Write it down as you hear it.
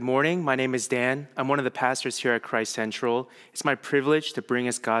Good morning. My name is Dan. I'm one of the pastors here at Christ Central. It's my privilege to bring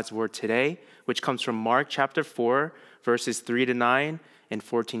us God's word today, which comes from Mark chapter 4, verses 3 to 9 and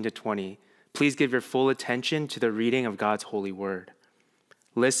 14 to 20. Please give your full attention to the reading of God's holy word.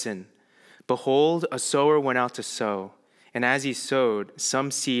 Listen, behold, a sower went out to sow, and as he sowed, some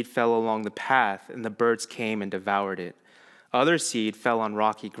seed fell along the path, and the birds came and devoured it. Other seed fell on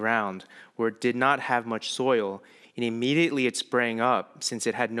rocky ground, where it did not have much soil, and immediately it sprang up, since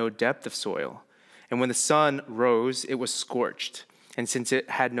it had no depth of soil. And when the sun rose, it was scorched, and since it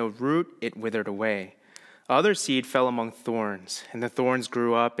had no root, it withered away. Other seed fell among thorns, and the thorns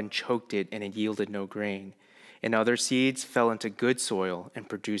grew up and choked it, and it yielded no grain. And other seeds fell into good soil and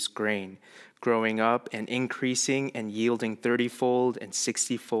produced grain, growing up and increasing and yielding 30-fold and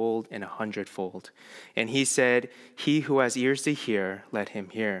 60-fold and 100-fold. And he said, "He who has ears to hear, let him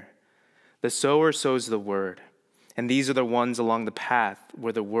hear." The sower sows the word. And these are the ones along the path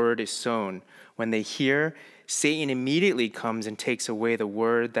where the word is sown. When they hear, Satan immediately comes and takes away the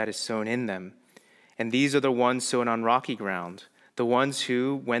word that is sown in them. And these are the ones sown on rocky ground, the ones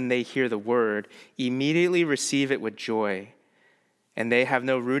who, when they hear the word, immediately receive it with joy. And they have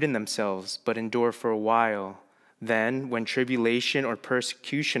no root in themselves, but endure for a while. Then, when tribulation or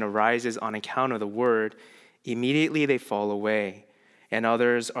persecution arises on account of the word, immediately they fall away. And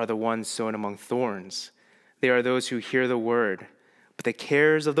others are the ones sown among thorns. They are those who hear the word, but the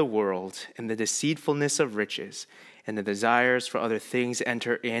cares of the world and the deceitfulness of riches and the desires for other things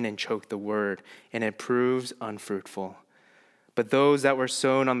enter in and choke the word, and it proves unfruitful. But those that were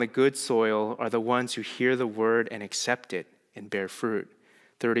sown on the good soil are the ones who hear the word and accept it and bear fruit,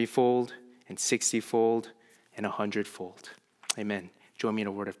 30-fold and 60-fold and 100-fold. Amen. Join me in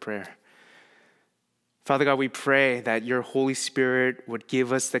a word of prayer. Father God, we pray that your Holy Spirit would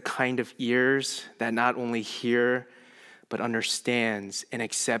give us the kind of ears that not only hear, but understands and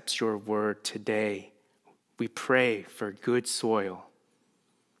accepts your word today. We pray for good soil.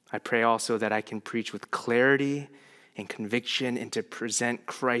 I pray also that I can preach with clarity and conviction and to present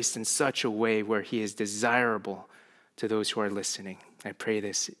Christ in such a way where he is desirable to those who are listening. I pray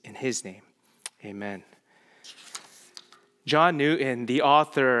this in his name. Amen. John Newton, the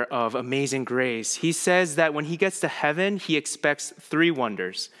author of Amazing Grace, he says that when he gets to heaven, he expects 3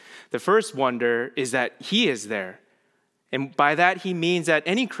 wonders. The first wonder is that he is there. And by that, he means that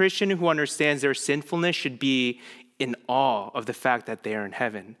any Christian who understands their sinfulness should be in awe of the fact that they are in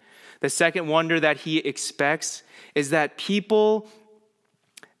heaven. The second wonder that he expects is that people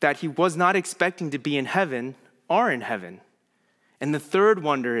that he was not expecting to be in heaven are in heaven. And the third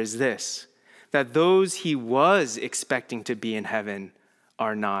wonder is this, that those he was expecting to be in heaven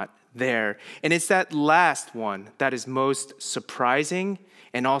are not there. And it's that last one that is most surprising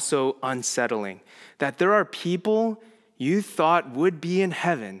and also unsettling, that there are people you thought would be in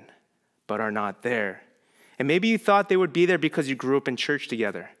heaven, but are not there. And maybe you thought they would be there because you grew up in church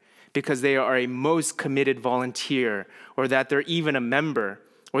together, because they are a most committed volunteer, or that they're even a member,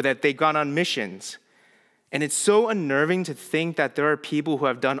 or that they've gone on missions. And it's so unnerving to think that there are people who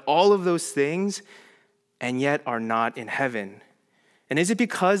have done all of those things and yet are not in heaven. And is it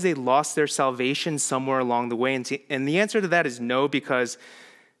because they lost their salvation somewhere along the way? And the answer to that is no, because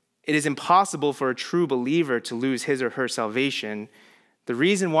it is impossible for a true believer to lose his or her salvation. The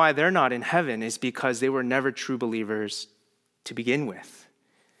reason why they're not in heaven is because they were never true believers to begin with.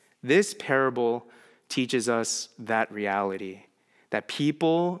 This parable teaches us that reality, that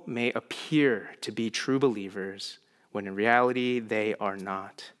people may appear to be true believers when in reality they are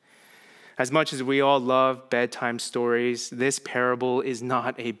not. As much as we all love bedtime stories, this parable is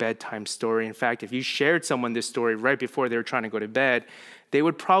not a bedtime story. In fact, if you shared someone this story right before they were trying to go to bed, they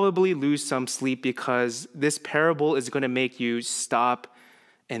would probably lose some sleep, because this parable is going to make you stop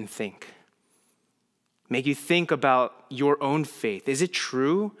and think. Make you think about your own faith. Is it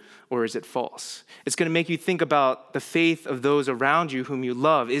true or is it false? It's going to make you think about the faith of those around you whom you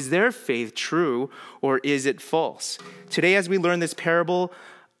love. Is their faith true or is it false? Today, as we learn this parable,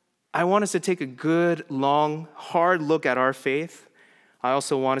 I want us to take a good, long, hard look at our faith. I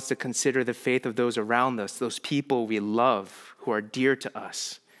also want us to consider the faith of those around us, those people we love who are dear to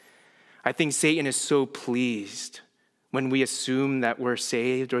us. I think Satan is so pleased when we assume that we're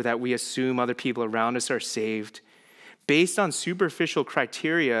saved, or that we assume other people around us are saved based on superficial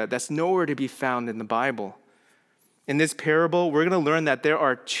criteria that's nowhere to be found in the Bible. In this parable, we're going to learn that there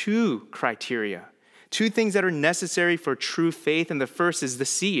are 2 criteria, 2 things that are necessary for true faith. And the first is the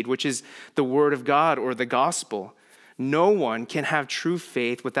seed, which is the word of God or the gospel. No one can have true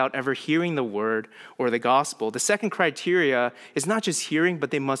faith without ever hearing the word or the gospel. The second criteria is not just hearing,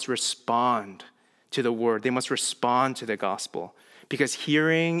 but they must respond to the word. They must respond to the gospel. because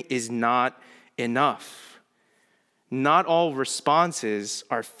hearing is not enough. Not all responses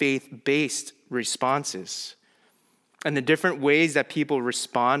are faith-based responses. And the different ways that people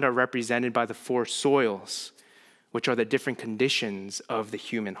respond are represented by the four soils, which are the different conditions of the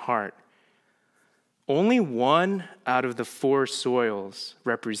human heart. Only one out of the four soils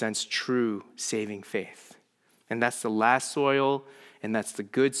represents true saving faith. And that's the last soil, and that's the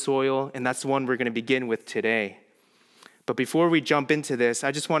good soil, and that's the one we're going to begin with today. But before we jump into this,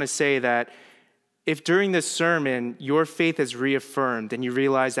 I just want to say that if during this sermon your faith is reaffirmed and you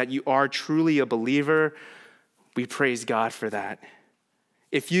realize that you are truly a believer, we praise God for that.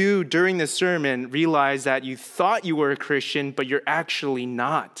 If you, during the sermon, realize that you thought you were a Christian, but you're actually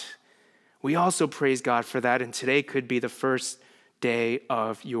not, we also praise God for that, and today could be the first day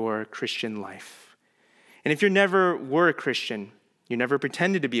of your Christian life. And if you never were a Christian, you never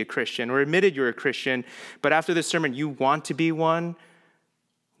pretended to be a Christian or admitted you're a Christian, but after this sermon you want to be one,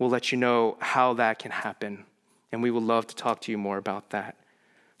 we'll let you know how that can happen, and we would love to talk to you more about that.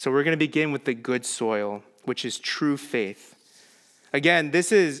 So we're going to begin with the good soil, which is true faith. Again,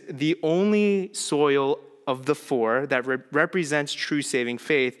 this is the only soil of the four that represents true saving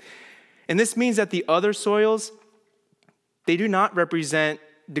faith. And this means that the other soils, they do not represent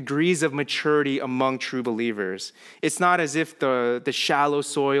degrees of maturity among true believers. It's not as if the shallow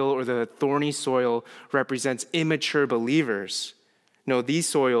soil or the thorny soil represents immature believers. No, these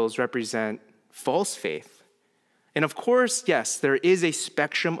soils represent false faith. And of course, yes, there is a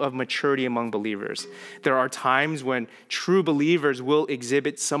spectrum of maturity among believers. There are times when true believers will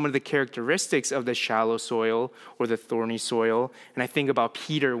exhibit some of the characteristics of the shallow soil or the thorny soil. And I think about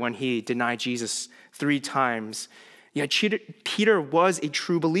Peter when he denied Jesus 3 times. Yet Peter was a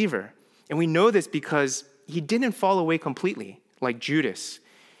true believer. And we know this because he didn't fall away completely like Judas.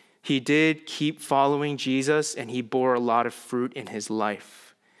 He did keep following Jesus, and he bore a lot of fruit in his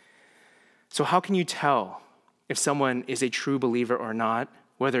life. So how can you tell if someone is a true believer or not,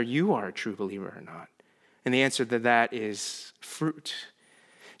 whether you are a true believer or not? And the answer to that is fruit.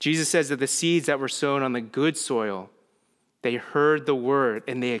 Jesus says that the seeds that were sown on the good soil, they heard the word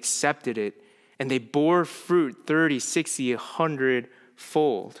and they accepted it, and they bore fruit 30, 60,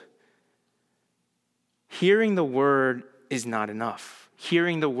 100-fold. Hearing the word is not enough.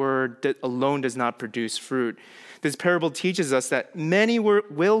 Hearing the word alone does not produce fruit. This parable teaches us that many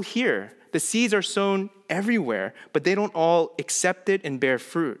will hear. The seeds are sown everywhere, but they don't all accept it and bear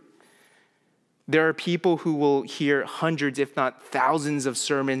fruit. There are people who will hear hundreds, if not thousands, of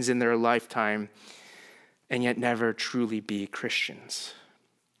sermons in their lifetime and yet never truly be Christians.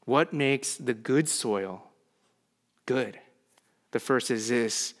 What makes the good soil good? The first is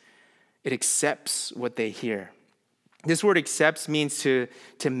this: it accepts what they hear. This word accepts means to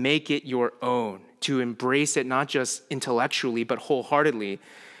make it your own, to embrace it not just intellectually, but wholeheartedly.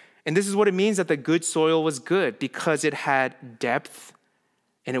 And this is what it means that the good soil was good, because it had depth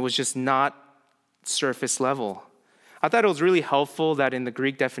and it was just not surface level. I thought it was really helpful that in the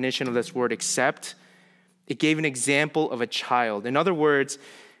Greek definition of this word accept, it gave an example of a child. In other words,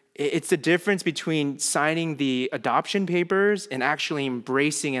 it's the difference between signing the adoption papers and actually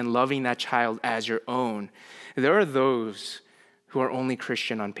embracing and loving that child as your own. There are those who are only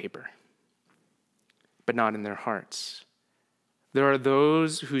Christian on paper, but not in their hearts. There are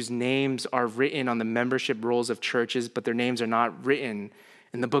those whose names are written on the membership rolls of churches, but their names are not written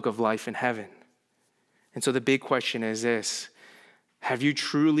in the book of life in heaven. And so the big question is this: have you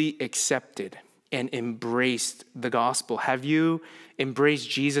truly accepted and embraced the gospel? Have you embraced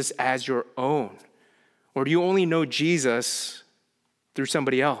Jesus as your own? Or do you only know Jesus through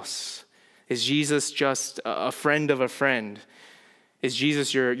somebody else? Is Jesus just a friend of a friend? Is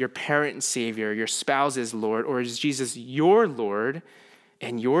Jesus your parent and Savior, your spouse's Lord? Or is Jesus your Lord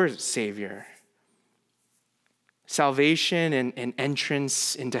and your Savior? Salvation and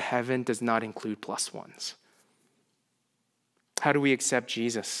entrance into heaven does not include plus ones. How do we accept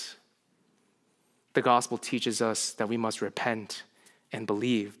Jesus? The gospel teaches us that we must repent and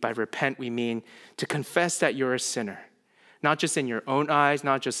believe. By repent, we mean to confess that you're a sinner, not just in your own eyes,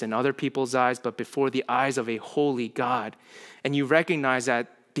 not just in other people's eyes, but before the eyes of a holy God. And you recognize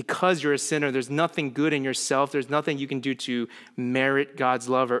that because you're a sinner, there's nothing good in yourself. There's nothing you can do to merit God's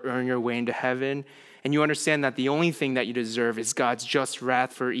love or earn your way into heaven. And you understand that the only thing that you deserve is God's just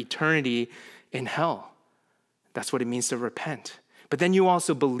wrath for eternity in hell. That's what it means to repent. But then you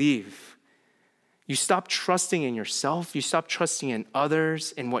also believe. You stop trusting in yourself. You stop trusting in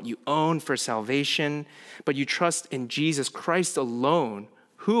others, in what you own for salvation, but you trust in Jesus Christ alone,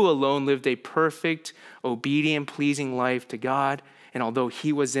 who alone lived a perfect, obedient, pleasing life to God, And although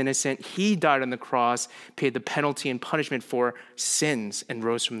he was innocent, he died on the cross, paid the penalty and punishment for sins, and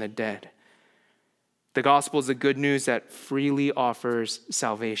rose from the dead. The gospel is the good news that freely offers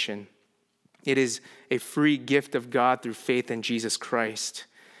salvation. It is a free gift of God through faith in Jesus Christ.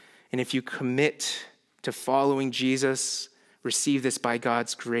 And if you commit to following Jesus, receive this by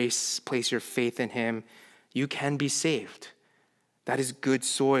God's grace, place your faith in him, you can be saved. That is good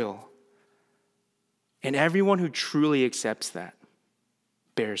soil. And everyone who truly accepts that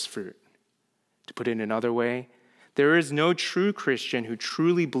bears fruit. To put it in another way, there is no true Christian who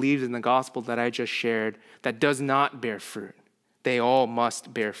truly believes in the gospel that I just shared that does not bear fruit. They all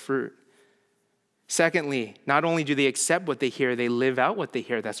must bear fruit. Secondly, not only do they accept what they hear, they live out what they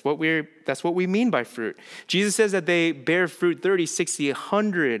hear. That's what we mean by fruit. Jesus says that they bear fruit 30, 60,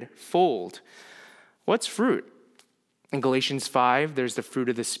 100-fold. What's fruit? In Galatians 5, there's the fruit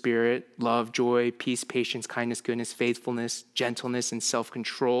of the Spirit: love, joy, peace, patience, kindness, goodness, faithfulness, gentleness, and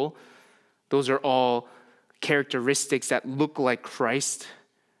self-control. Those are all characteristics that look like Christ,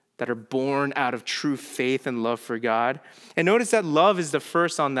 that are born out of true faith and love for God. And notice that love is the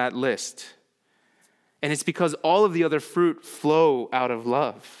first on that list. And it's because all of the other fruit flow out of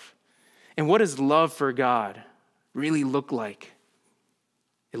love. And what does love for God really look like?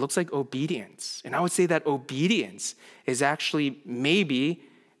 It looks like obedience. And I would say that obedience is actually maybe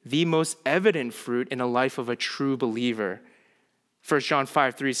the most evident fruit in a life of a true believer. 1 John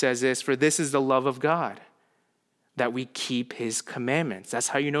 5:3 says this: "For this is the love of God, that we keep his commandments." That's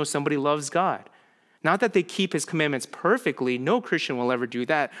how you know somebody loves God. Not that they keep his commandments perfectly. No Christian will ever do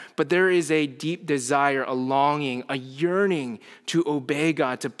that. But there is a deep desire, a longing, a yearning to obey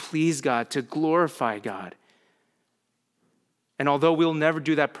God, to please God, to glorify God. And although we'll never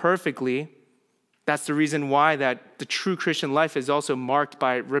do that perfectly, that's the reason why that the true Christian life is also marked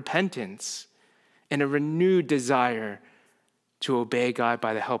by repentance and a renewed desire to obey God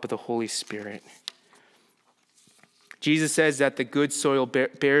by the help of the Holy Spirit. Jesus says that the good soil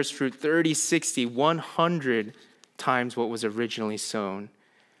bears fruit 30, 60, 100 times what was originally sown.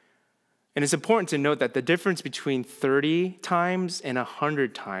 And it's important to note that the difference between 30 times and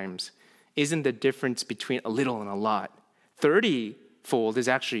 100 times isn't the difference between a little and a lot. 30-fold is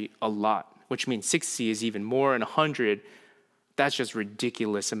actually a lot, which means 60 is even more, and 100, that's just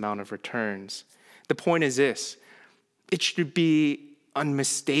ridiculous amount of returns. The point is this: it should be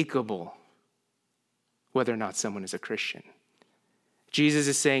unmistakable whether or not someone is a Christian. Jesus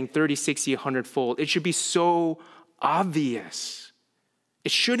is saying 30, 60, 100-fold. It should be so obvious.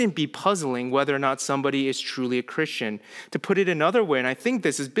 It shouldn't be puzzling whether or not somebody is truly a Christian. To put it another way, and I think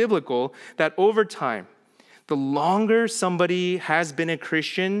this is biblical, that over time, the longer somebody has been a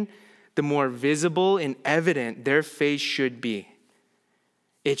Christian, the more visible and evident their faith should be.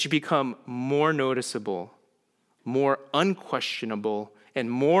 It should become more noticeable, more unquestionable, and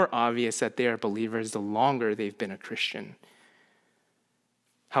more obvious that they are believers the longer they've been a Christian.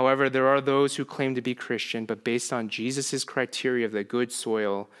 However, there are those who claim to be Christian, but based on Jesus' criteria of the good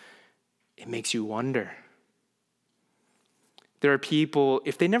soil, it makes you wonder. There are people,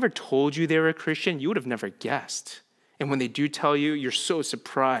 if they never told you they were a Christian, you would have never guessed. And when they do tell you, you're so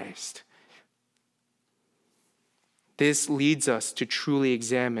surprised. This leads us to truly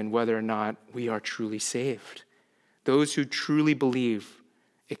examine whether or not we are truly saved. Those who truly believe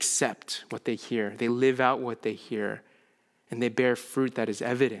accept what they hear. They live out what they hear, and they bear fruit that is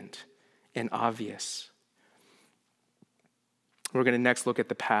evident and obvious. We're going to next look at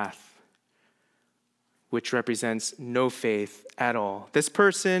the path, which represents no faith at all. This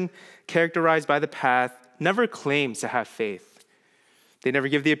person, characterized by the path, never claims to have faith. They never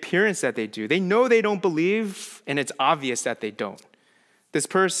give the appearance that they do. They know they don't believe, and it's obvious that they don't. This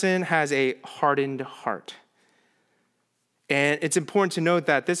person has a hardened heart. And it's important to note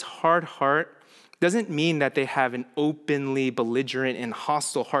that this hard heart doesn't mean that they have an openly belligerent and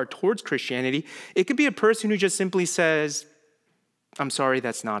hostile heart towards Christianity. It could be a person who just simply says, "I'm sorry,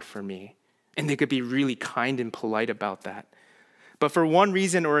 that's not for me." And they could be really kind and polite about that. But for one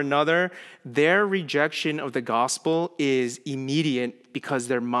reason or another, their rejection of the gospel is immediate because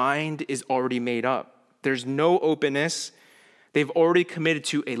their mind is already made up. There's no openness. They've already committed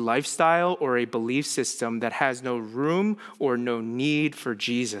to a lifestyle or a belief system that has no room or no need for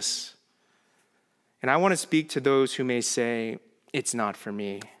Jesus. And I want to speak to those who may say, "It's not for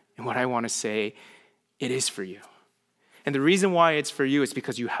me." And what I want to say, it is for you. And the reason why it's for you is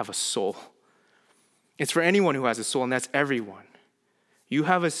because you have a soul. It's for anyone who has a soul, and that's everyone. You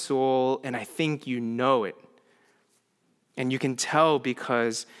have a soul, and I think you know it. And you can tell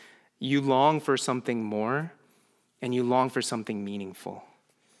because you long for something more, and you long for something meaningful.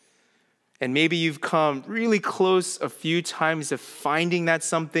 And maybe you've come really close a few times to finding that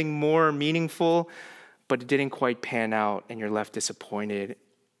something more meaningful, but it didn't quite pan out and you're left disappointed.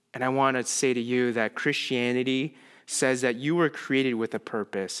 And I want to say to you that Christianity says that you were created with a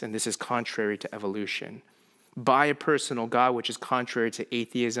purpose, and this is contrary to evolution, by a personal God, which is contrary to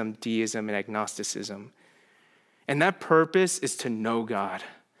atheism, deism, and agnosticism. And that purpose is to know God,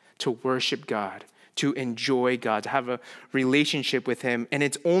 to worship God, to enjoy God, to have a relationship with him. And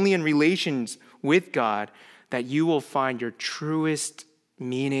it's only in relations with God that you will find your truest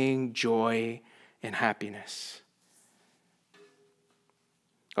meaning, joy, and happiness.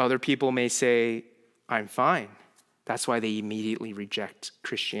 Other people may say, I'm fine. That's why they immediately reject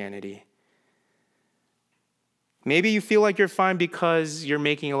Christianity. Maybe you feel like you're fine because you're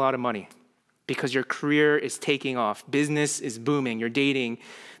making a lot of money, because your career is taking off, business is booming, you're dating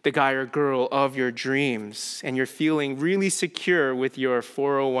the guy or girl of your dreams, and you're feeling really secure with your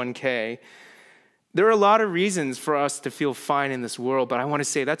 401k. There are a lot of reasons for us to feel fine in this world, but I want to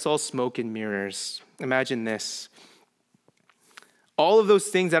say that's all smoke and mirrors. Imagine this. All of those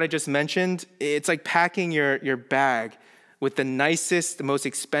things that I just mentioned, it's like packing your bag with the nicest, the most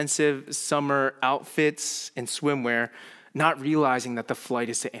expensive summer outfits and swimwear, not realizing that the flight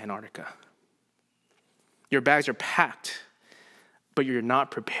is to Antarctica. Your bags are packed, but you're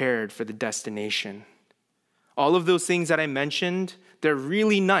not prepared for the destination. All of those things that I mentioned, they're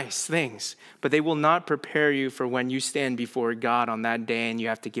really nice things, but they will not prepare you for when you stand before God on that day and you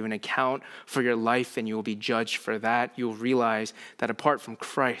have to give an account for your life and you will be judged for that. You'll realize that apart from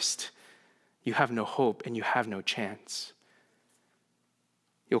Christ, you have no hope and you have no chance.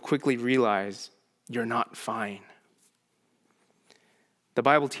 You'll quickly realize you're not fine. The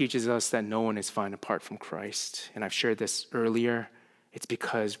Bible teaches us that no one is fine apart from Christ. And I've shared this earlier. It's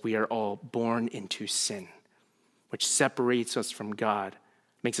because we are all born into sin, which separates us from God,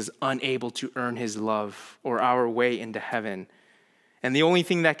 makes us unable to earn his love or our way into heaven. And the only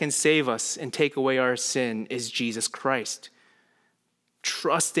thing that can save us and take away our sin is Jesus Christ.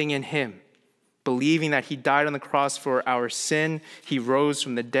 Trusting in him, believing that he died on the cross for our sin, he rose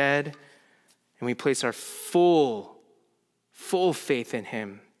from the dead, and we place our full faith in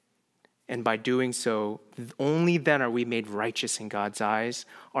him. And by doing so, only then are we made righteous in God's eyes,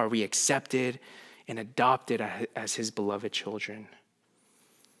 are we accepted and adopted as his beloved children.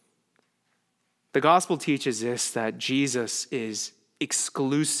 The gospel teaches this, that Jesus is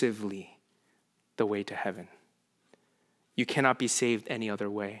exclusively the way to heaven. You cannot be saved any other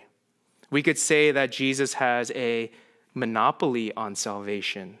way. We could say that Jesus has a monopoly on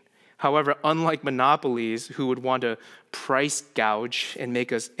salvation. However, unlike monopolies who would want to price gouge and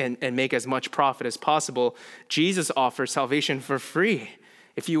make as much profit as possible, Jesus offers salvation for free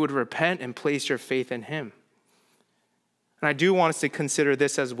if you would repent and place your faith in him. And I do want us to consider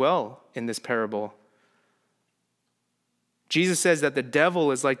this as well in this parable. Jesus says that the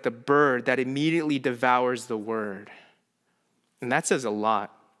devil is like the bird that immediately devours the word. And that says a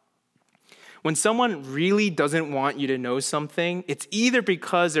lot. When someone really doesn't want you to know something, it's either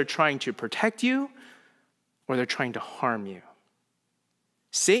because they're trying to protect you or they're trying to harm you.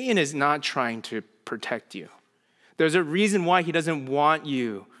 Satan is not trying to protect you. There's a reason why he doesn't want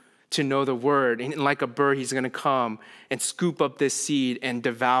you to know the word. And like a bird, he's going to come and scoop up this seed and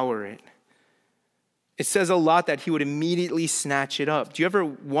devour it. It says a lot that he would immediately snatch it up. Do you ever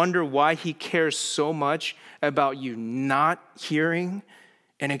wonder why he cares so much about you not hearing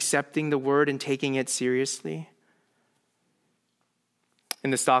and accepting the word and taking it seriously? In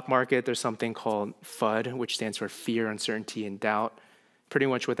the stock market, there's something called FUD, which stands for fear, uncertainty, and doubt. Pretty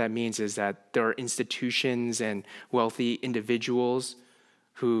much what that means is that there are institutions and wealthy individuals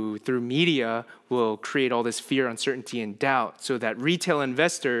who, through media, will create all this fear, uncertainty, and doubt so that retail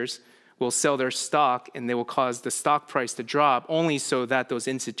investors will sell their stock and they will cause the stock price to drop only so that those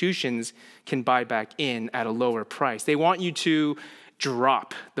institutions can buy back in at a lower price. They want you to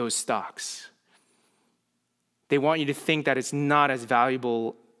drop those stocks. They want you to think that it's not as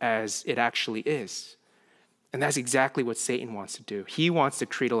valuable as it actually is. And that's exactly what Satan wants to do. He wants to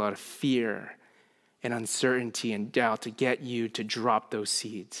create a lot of fear and uncertainty and doubt to get you to drop those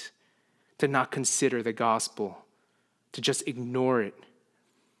seeds, to not consider the gospel, to just ignore it.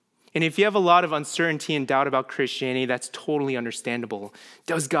 And if you have a lot of uncertainty and doubt about Christianity, that's totally understandable.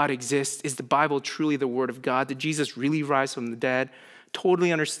 Does God exist? Is the Bible truly the word of God? Did Jesus really rise from the dead?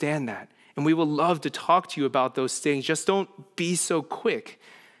 Totally understand that. And we will love to talk to you about those things. Just don't be so quick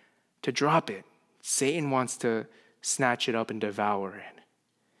to drop it. Satan wants to snatch it up and devour it.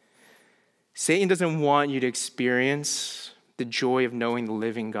 Satan doesn't want you to experience the joy of knowing the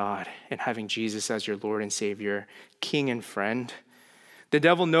living God and having Jesus as your Lord and Savior, King and friend. The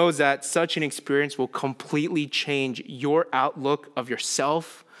devil knows that such an experience will completely change your outlook of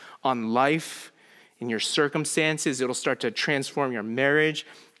yourself, on life, in your circumstances. It'll start to transform your marriage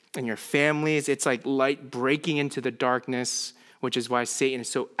and your families. It's like light breaking into the darkness, which is why Satan is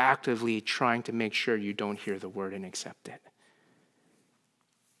so actively trying to make sure you don't hear the word and accept it.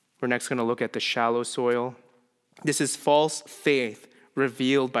 We're next going to look at the shallow soil. This is false faith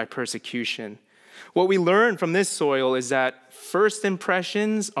revealed by persecution. What we learn from this soil is that first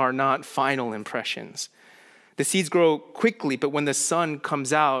impressions are not final impressions. The seeds grow quickly, but when the sun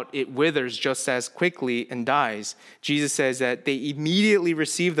comes out, it withers just as quickly and dies. Jesus says that they immediately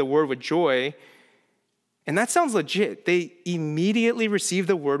receive the word with joy, and that sounds legit. They immediately receive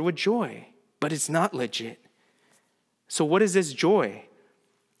the word with joy, but it's not legit. So what is this joy?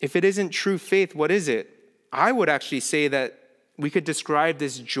 If it isn't true faith, what is it? I would actually say that we could describe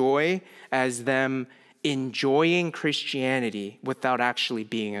this joy as them enjoying Christianity without actually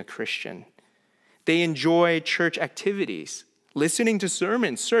being a Christian. They enjoy church activities, listening to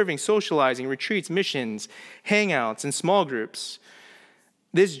sermons, serving, socializing, retreats, missions, hangouts, and small groups.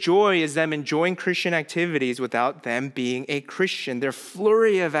 This joy is them enjoying Christian activities without them being a Christian. Their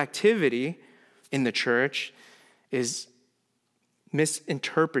flurry of activity in the church is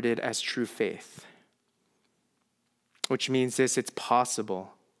misinterpreted as true faith, which means this: it's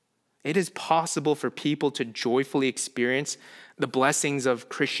possible. It is possible for people to joyfully experience the blessings of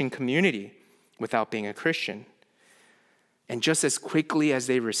Christian community without being a Christian. And just as quickly as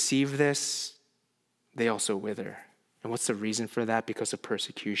they receive this, they also wither. And what's the reason for that? Because of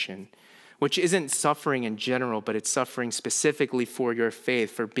persecution, which isn't suffering in general, but it's suffering specifically for your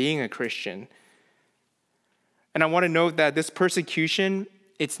faith, for being a Christian. And I want to note that this persecution,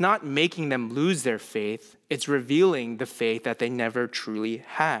 it's not making them lose their faith. It's revealing the faith that they never truly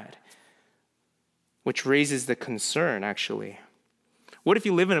had, which raises the concern, actually. What if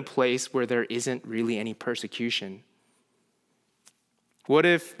you live in a place where there isn't really any persecution? What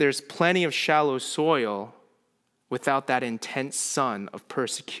if there's plenty of shallow soil without that intense sun of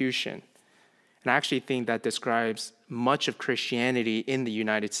persecution? And I actually think that describes much of Christianity in the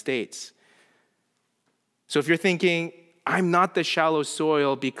United States. So if you're thinking, I'm not the shallow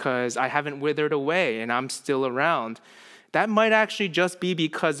soil because I haven't withered away and I'm still around, that might actually just be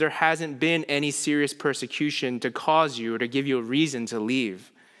because there hasn't been any serious persecution to cause you or to give you a reason to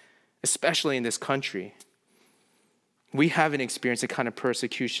leave, especially in this country. We haven't experienced a kind of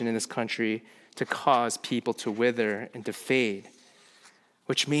persecution in this country to cause people to wither and to fade,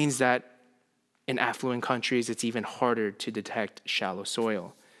 which means that in affluent countries, it's even harder to detect shallow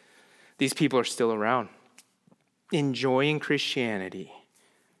soil. These people are still around, enjoying Christianity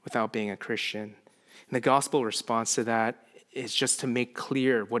without being a Christian. And the gospel response to that is just to make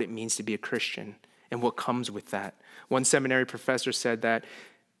clear what it means to be a Christian and what comes with that. One seminary professor said that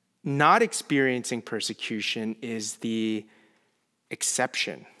not experiencing persecution is the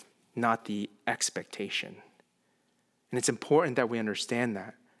exception, not the expectation. And it's important that we understand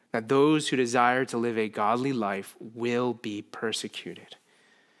that those who desire to live a godly life will be persecuted.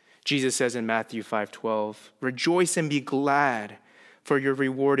 Jesus says in Matthew 5:12, "Rejoice and be glad, for your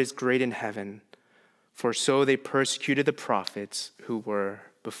reward is great in heaven. For so they persecuted the prophets who were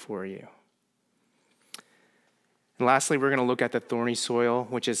before you." And lastly, we're going to look at the thorny soil,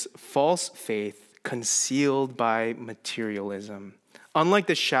 which is false faith concealed by materialism. Unlike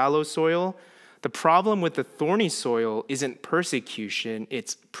the shallow soil, the problem with the thorny soil isn't persecution,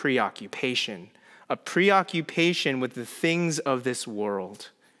 it's preoccupation. A preoccupation with the things of this world.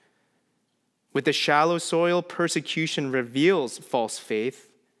 With the shallow soil, persecution reveals false faith.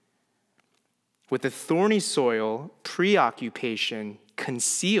 With the thorny soil, preoccupation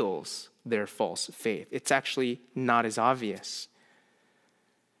conceals their false faith. It's actually not as obvious.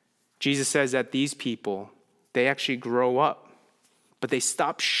 Jesus says that these people, they actually grow up, but they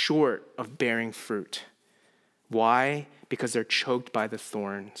stop short of bearing fruit. Why? Because they're choked by the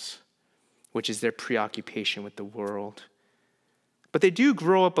thorns, which is their preoccupation with the world. But they do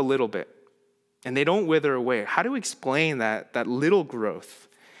grow up a little bit, and they don't wither away. How do we explain that little growth?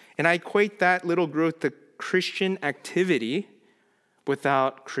 And I equate that little growth to Christian activity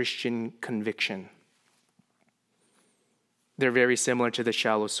without Christian conviction. They're very similar to the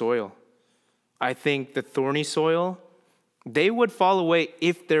shallow soil. I think the thorny soil, they would fall away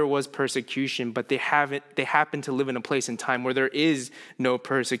if there was persecution, but they happen to live in a place and time where there is no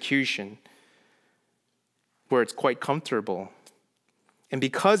persecution, where it's quite comfortable. And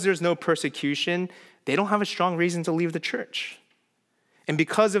because there's no persecution, they don't have a strong reason to leave the church. And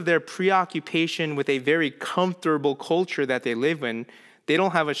because of their preoccupation with a very comfortable culture that they live in, they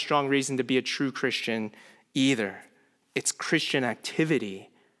don't have a strong reason to be a true Christian either. It's Christian activity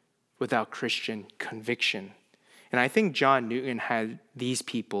without Christian conviction. And I think John Newton had these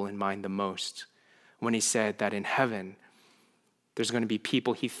people in mind the most when he said that in heaven, there's going to be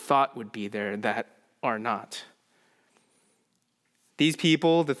people he thought would be there that are not. These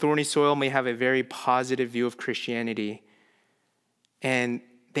people, the thorny soil, may have a very positive view of Christianity, and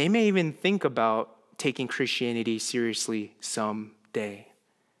they may even think about taking Christianity seriously someday.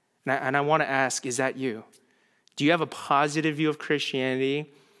 And I want to ask, is that you? Do you have a positive view of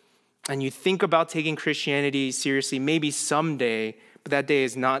Christianity, and you think about taking Christianity seriously maybe someday, but that day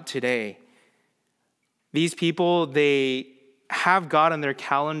is not today? These people, they have God on their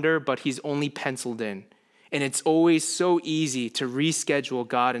calendar, but he's only penciled in. And it's always so easy to reschedule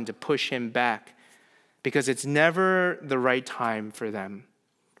God and to push him back because it's never the right time for them.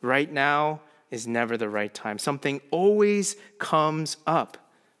 Right now is never the right time. Something always comes up.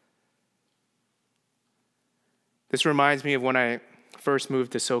 This reminds me of when I first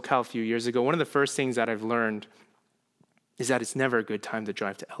moved to SoCal a few years ago. One of the first things that I've learned is that it's never a good time to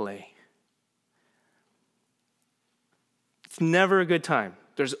drive to LA. It's never a good time.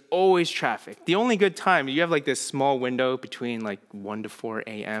 There's always traffic. The only good time, you have like this small window between like 1 to 4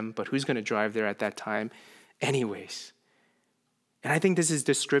 a.m., but who's going to drive there at that time anyways? And I think this is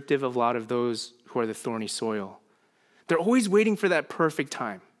descriptive of a lot of those who are the thorny soil. They're always waiting for that perfect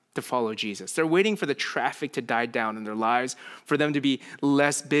time to follow Jesus. They're waiting for the traffic to die down in their lives, for them to be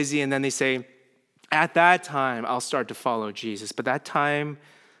less busy, and then they say, at that time, I'll start to follow Jesus. But that time,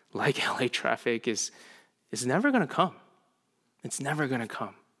 like LA traffic, is never going to come. It's never going to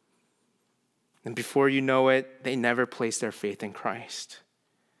come. And before you know it, they never place their faith in Christ.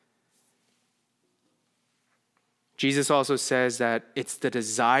 Jesus also says that it's the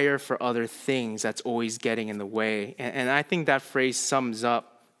desire for other things that's always getting in the way. And I think that phrase sums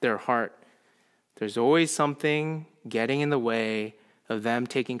up their heart. There's always something getting in the way of them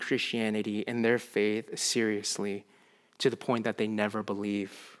taking Christianity and their faith seriously to the point that they never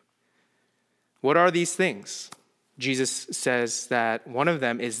believe. What are these things? Jesus says that one of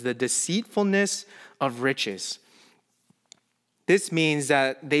them is the deceitfulness of riches. This means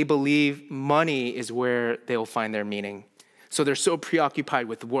that they believe money is where they'll find their meaning. So they're so preoccupied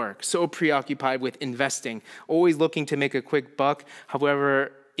with work, so preoccupied with investing, always looking to make a quick buck.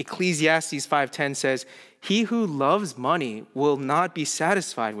 However, Ecclesiastes 5:10 says, "He who loves money will not be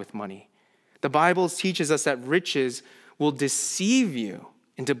satisfied with money." The Bible teaches us that riches will deceive you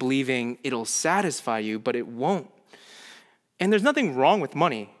into believing it'll satisfy you, but it won't. And there's nothing wrong with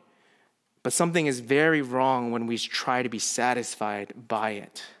money, but something is very wrong when we try to be satisfied by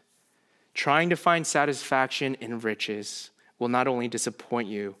it. Trying to find satisfaction in riches will not only disappoint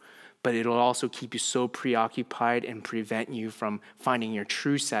you, but it'll also keep you so preoccupied and prevent you from finding your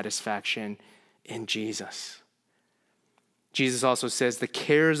true satisfaction in Jesus. Jesus also says the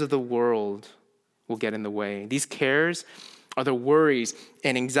cares of the world will get in the way. These cares are the worries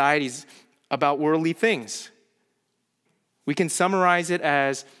and anxieties about worldly things. We can summarize it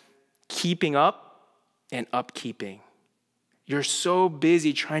as keeping up and upkeeping. You're so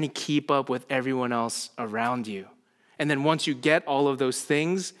busy trying to keep up with everyone else around you. And then once you get all of those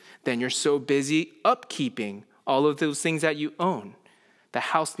things, then you're so busy upkeeping all of those things that you own. The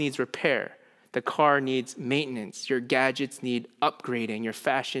house needs repair. The car needs maintenance. Your gadgets need upgrading. Your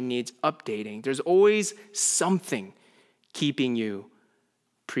fashion needs updating. There's always something keeping you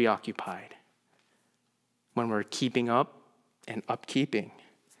preoccupied when we're keeping up and upkeeping.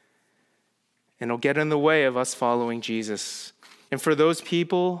 And it'll get in the way of us following Jesus. And for those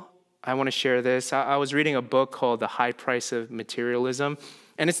people, I want to share this. I was reading a book called The High Price of Materialism,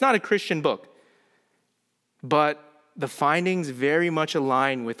 and it's not a Christian book, but the findings very much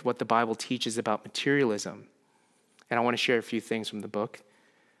align with what the Bible teaches about materialism. And I want to share a few things from the book.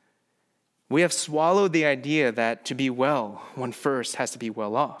 We have swallowed the idea that to be well, one first has to be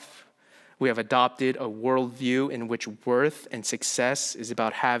well off. We have adopted a worldview in which worth and success is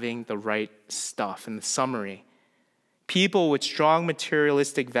about having the right stuff. In the summary, people with strong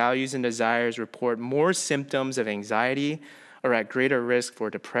materialistic values and desires report more symptoms of anxiety, are at greater risk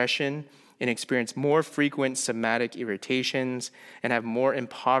for depression, and experience more frequent somatic irritations, and have more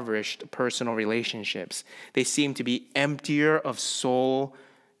impoverished personal relationships. They seem to be emptier of soul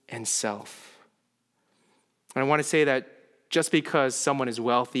and self. And I want to say that just because someone is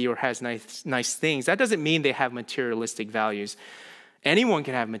wealthy or has nice things, that doesn't mean they have materialistic values. Anyone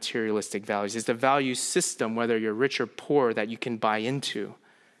can have materialistic values. It's the value system, whether you're rich or poor, that you can buy into.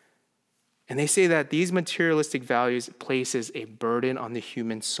 And they say that these materialistic values places a burden on the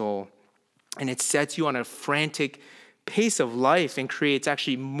human soul. And it sets you on a frantic pace of life and creates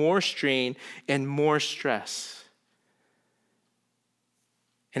actually more strain and more stress.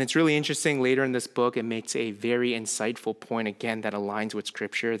 And it's really interesting, later in this book, it makes a very insightful point, again, that aligns with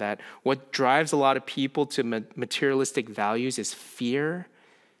Scripture, that what drives a lot of people to materialistic values is fear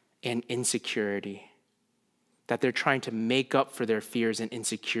and insecurity. That they're trying to make up for their fears and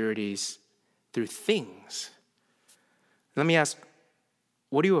insecurities through things. Let me ask,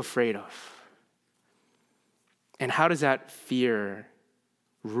 what are you afraid of? And how does that fear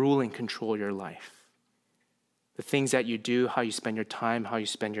rule and control your life? The things that you do, how you spend your time, how you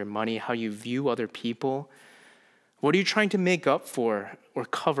spend your money, how you view other people. What are you trying to make up for or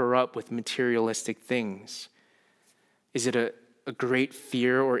cover up with materialistic things? Is it a great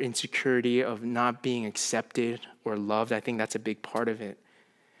fear or insecurity of not being accepted or loved? I think that's a big part of it.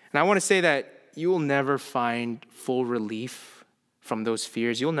 And I want to say that you will never find full relief from those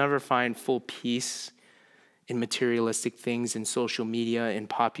fears. You'll never find full peace in materialistic things, in social media, in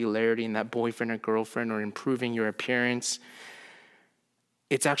popularity, in that boyfriend or girlfriend, or improving your appearance.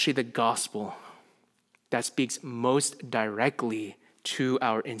 It's actually the gospel that speaks most directly to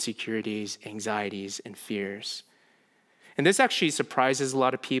our insecurities, anxieties, and fears. And this actually surprises a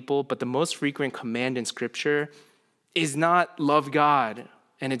lot of people, but the most frequent command in Scripture is not love God,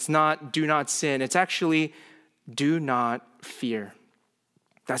 and it's not do not sin. It's actually do not fear.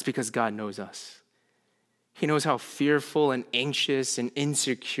 That's because God knows us. He knows how fearful and anxious and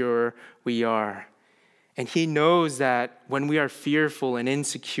insecure we are. And he knows that when we are fearful and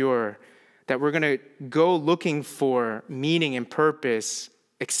insecure, that we're going to go looking for meaning and purpose,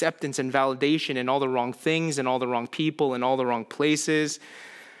 acceptance and validation in all the wrong things and all the wrong people and all the wrong places.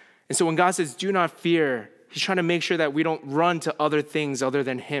 And so when God says, do not fear, he's trying to make sure that we don't run to other things other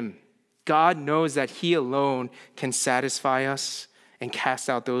than him. God knows that he alone can satisfy us and cast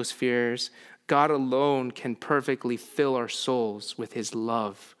out those fears. God alone can perfectly fill our souls with his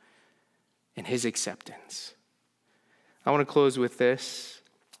love and his acceptance. I want to close with this.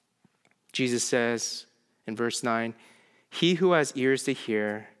 Jesus says in verse 9, he who has ears to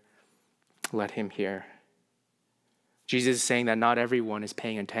hear, let him hear. Jesus is saying that not everyone is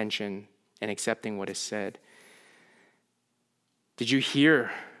paying attention and accepting what is said. Did you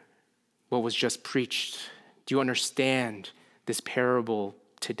hear what was just preached? Do you understand this parable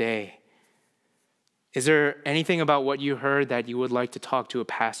today? Is there anything about what you heard that you would like to talk to a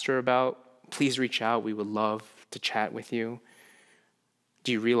pastor about? Please reach out. We would love to chat with you.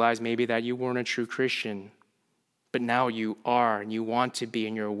 Do you realize maybe that you weren't a true Christian, but now you are and you want to be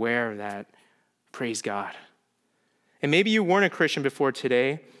and you're aware of that? Praise God. And maybe you weren't a Christian before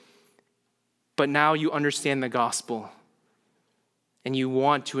today, but now you understand the gospel and you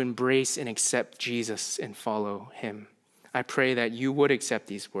want to embrace and accept Jesus and follow him. I pray that you would accept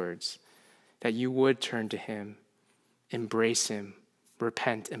these words, that you would turn to him, embrace him,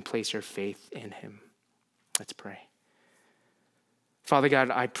 repent, and place your faith in him. Let's pray. Father God,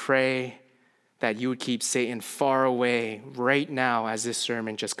 I pray that you would keep Satan far away right now as this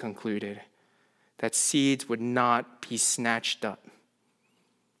sermon just concluded, that seeds would not be snatched up.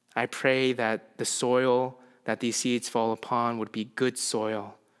 I pray that the soil that these seeds fall upon would be good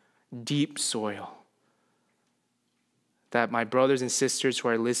soil, deep soil, that my brothers and sisters who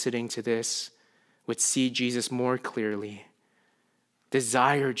are listening to this would see Jesus more clearly,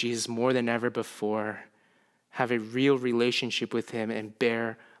 desire Jesus more than ever before, have a real relationship with him, and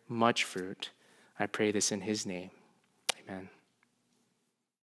bear much fruit. I pray this in his name. Amen.